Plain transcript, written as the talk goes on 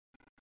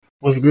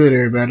What's good,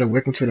 everybody?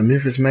 Welcome to the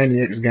Memphis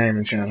Maniacs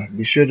Gaming Channel.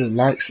 Be sure to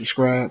like,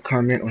 subscribe,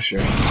 comment, or share.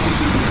 You see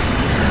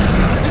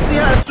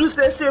how I switch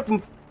that shit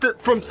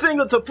from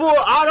single to full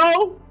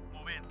auto?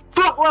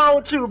 Fuck wrong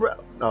with you,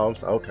 bro? No, I'm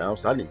sorry. Okay, I'm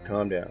sorry. I need to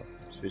calm down.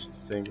 Switch to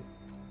single.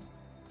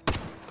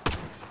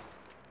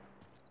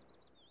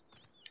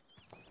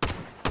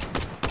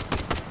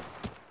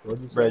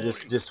 Bro,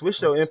 just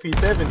switch your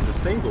MP7 to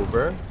single,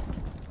 bro.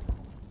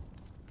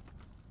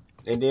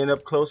 And then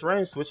up close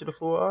range, switch it to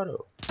full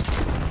auto.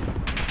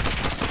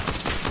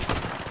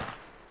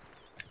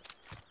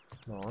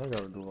 No, I ain't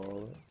gotta do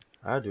all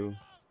that. I do.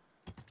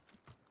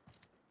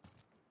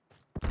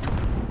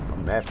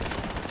 I'm napping.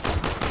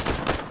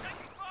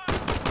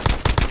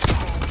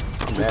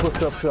 We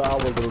pushed up to our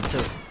little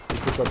tent. We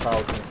pushed up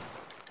our tent.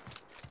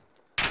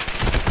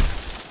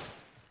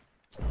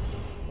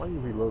 Why you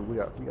reload? We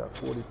got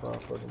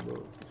 45 fucking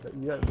bullets.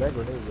 You got that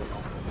grenade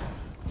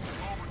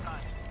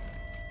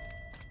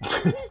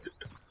right.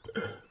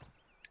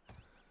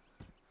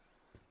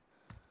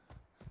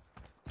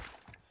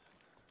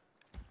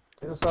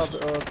 Inside the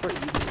crate.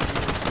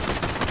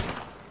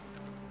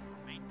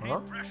 Huh?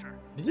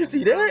 Did you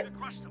see that?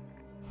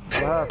 What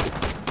happened?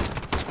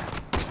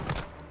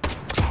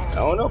 I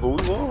don't know, but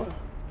we won.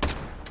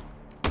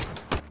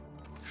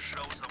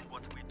 Show them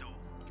what we do.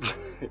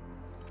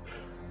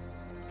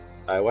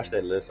 Alright, watch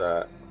that left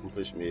side. I'm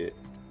push mid.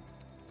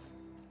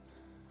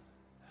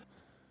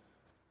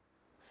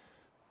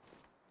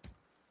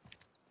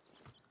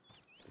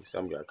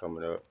 Some guy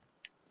coming up.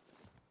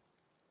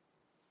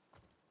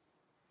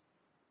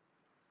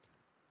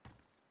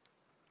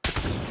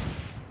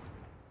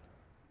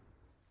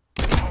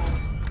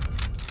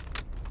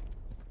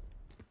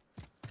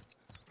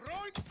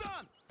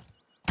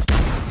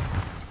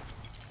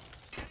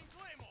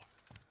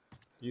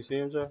 You see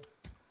him, Joe?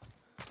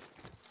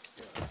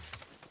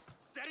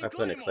 I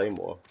planted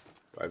Claymore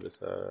right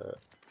beside.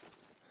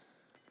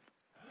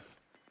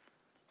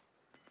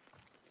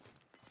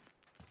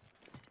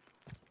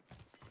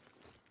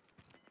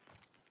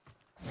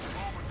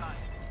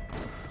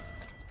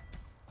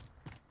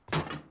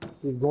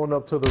 He's going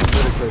up to the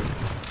middle crate.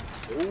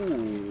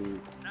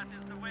 Ooh. That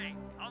is the way.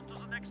 On to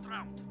the next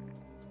round.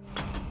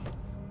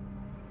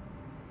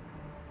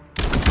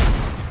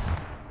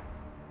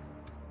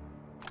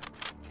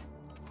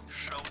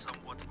 Show them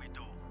what we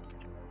do.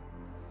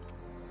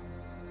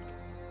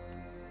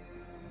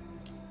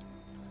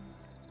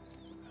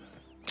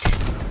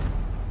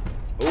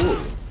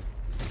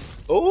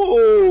 Ooh.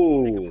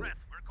 Ooh. Take a breath.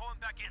 We're going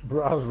back in.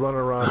 Bro, I was running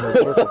around that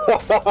circle.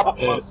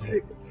 My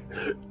stick.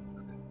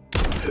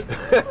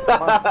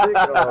 My stick,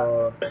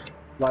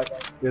 like,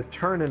 it's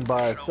turning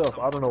by itself.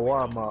 I don't know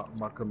why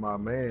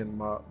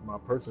my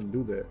person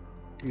do that.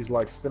 He's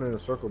like spinning a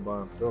circle by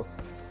himself.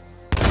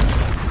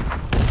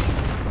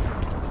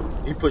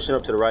 He pushing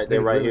up to the right.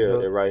 They're right here.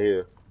 They're right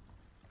here.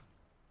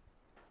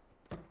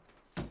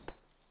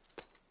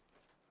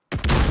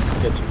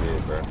 Get you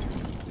mid, bro.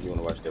 You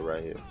wanna watch that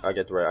right here? I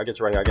get the right. I get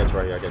you right here. I get you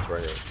right here. I get you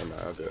right here. Come on,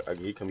 I'm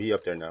good. He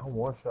up there now. I'm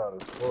one shot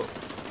as fuck.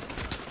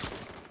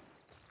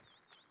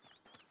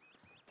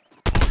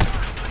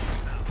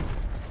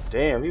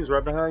 Damn, he was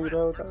right behind you the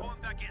whole time.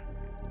 Going back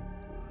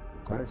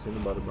in. I ain't seen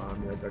anybody behind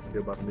me. I got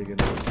killed by the nigga in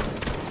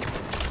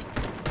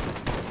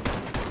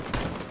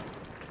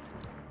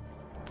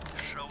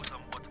Show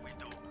them what we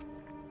do.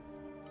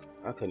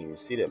 I couldn't even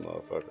see that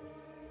motherfucker.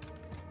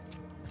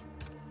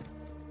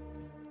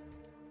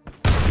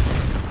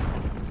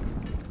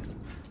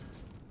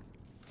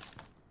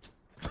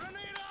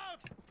 Grenade out!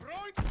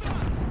 Throwing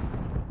stun!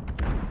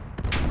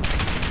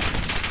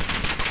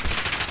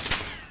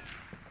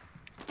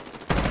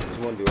 There's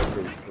one dude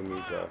for me,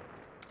 Joe.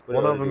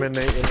 One of them in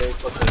their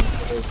fucking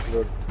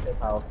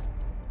house.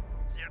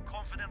 Their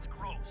confidence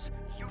grows.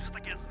 Use it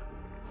against them.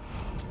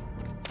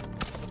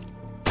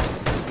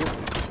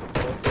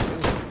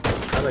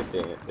 I like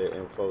their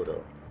info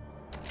though.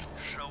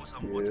 Show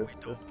them what we Yes,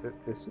 do.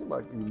 it seems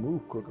like you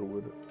move quicker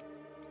with it.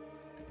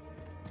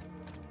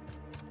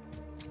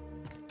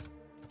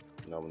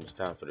 You know, when it's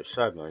time for the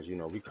shotguns, you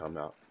know we come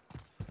out.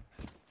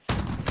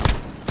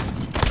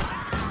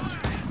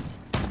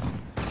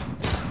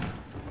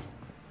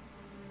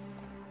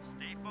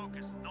 Stay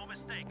focused. No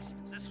mistakes.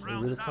 This They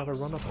round really is try to ours.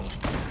 run up on him.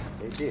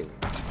 They did.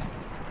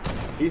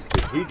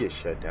 He gets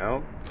shut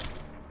down.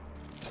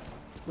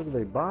 Look at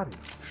their body.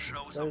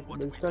 Show them what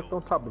They we stacked do.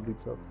 on top of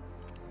each other.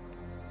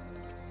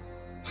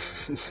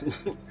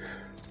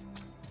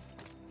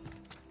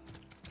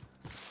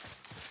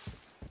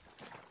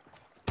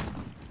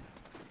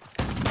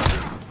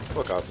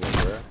 Fuck off me,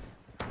 bro.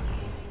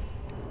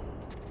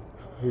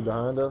 He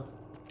behind us.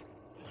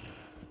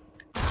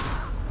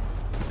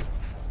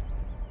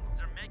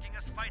 They're making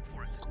us fight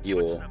for it. Yeah. Give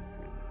it to them.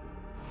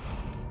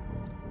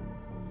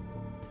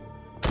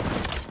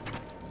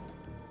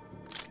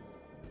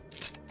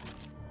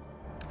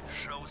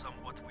 Show them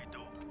what we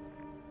do.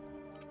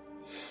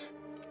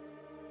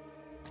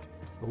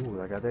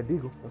 Ooh, I got that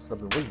deagle. That's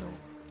what I've been waiting on.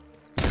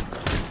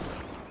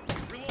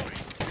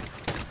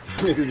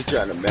 Niggas be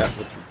trying to map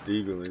with the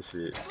deagle and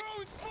shit.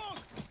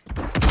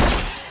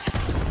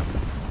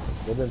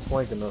 They've been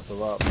flanking us a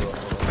lot, bro.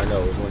 I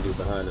know, there's one dude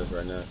behind us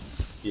right now.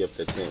 He up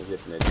that tent, he up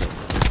in that tent.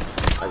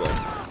 I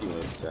got him. He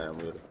went time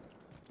with it.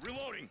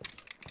 Reloading.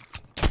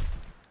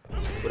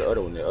 But the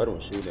other one,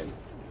 shooting.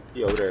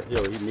 He over there. He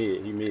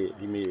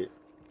mid.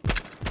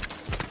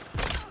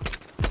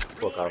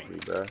 Fuck off me,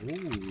 bro. Pressure.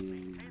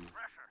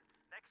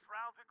 Next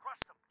round,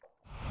 request them.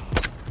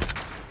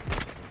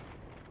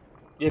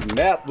 Get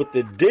mapped with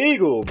the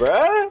deagle,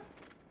 bruh.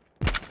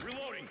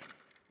 Reloading.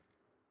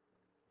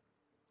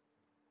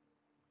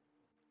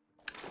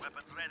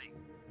 Weapons ready.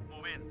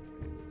 Move in.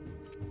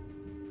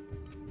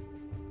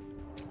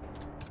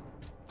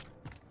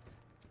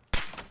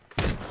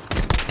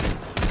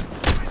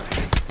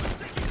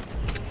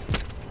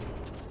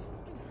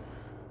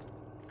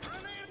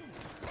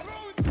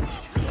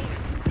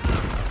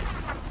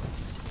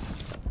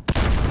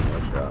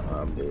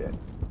 I'm dead.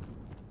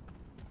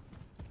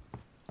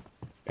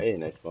 Hey,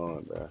 nice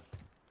spawn, bro.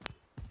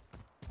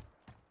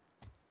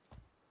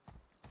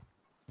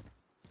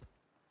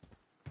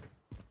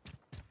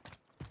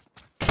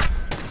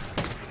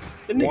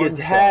 The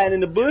nigga's hiding in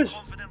the bush.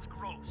 Confidence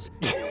grows.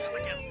 Use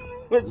it against them.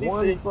 What's he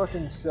One say?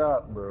 fucking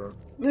shot, bro.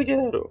 Look at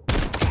him.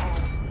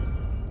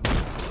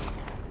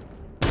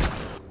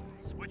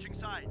 Switching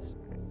sides.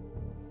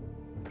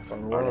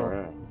 Turn Run around.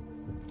 around.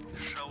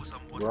 Show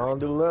them what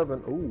Round we do. 11.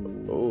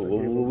 Ooh. Oh, that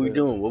what game we was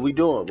doing? What we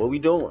doing? What we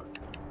doing?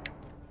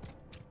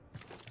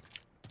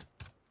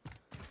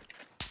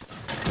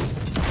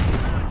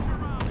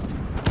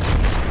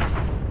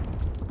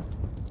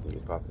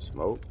 Nigga popping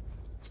smoke.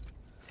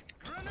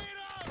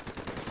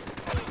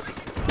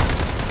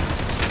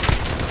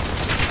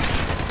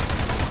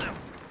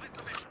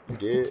 You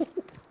did?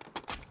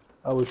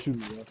 I was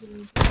shooting after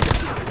him.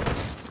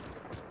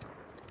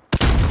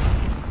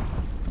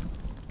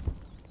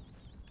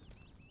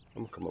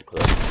 I'm gonna come up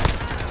close.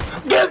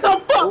 Get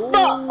the fuck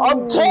up!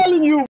 I'm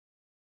telling you!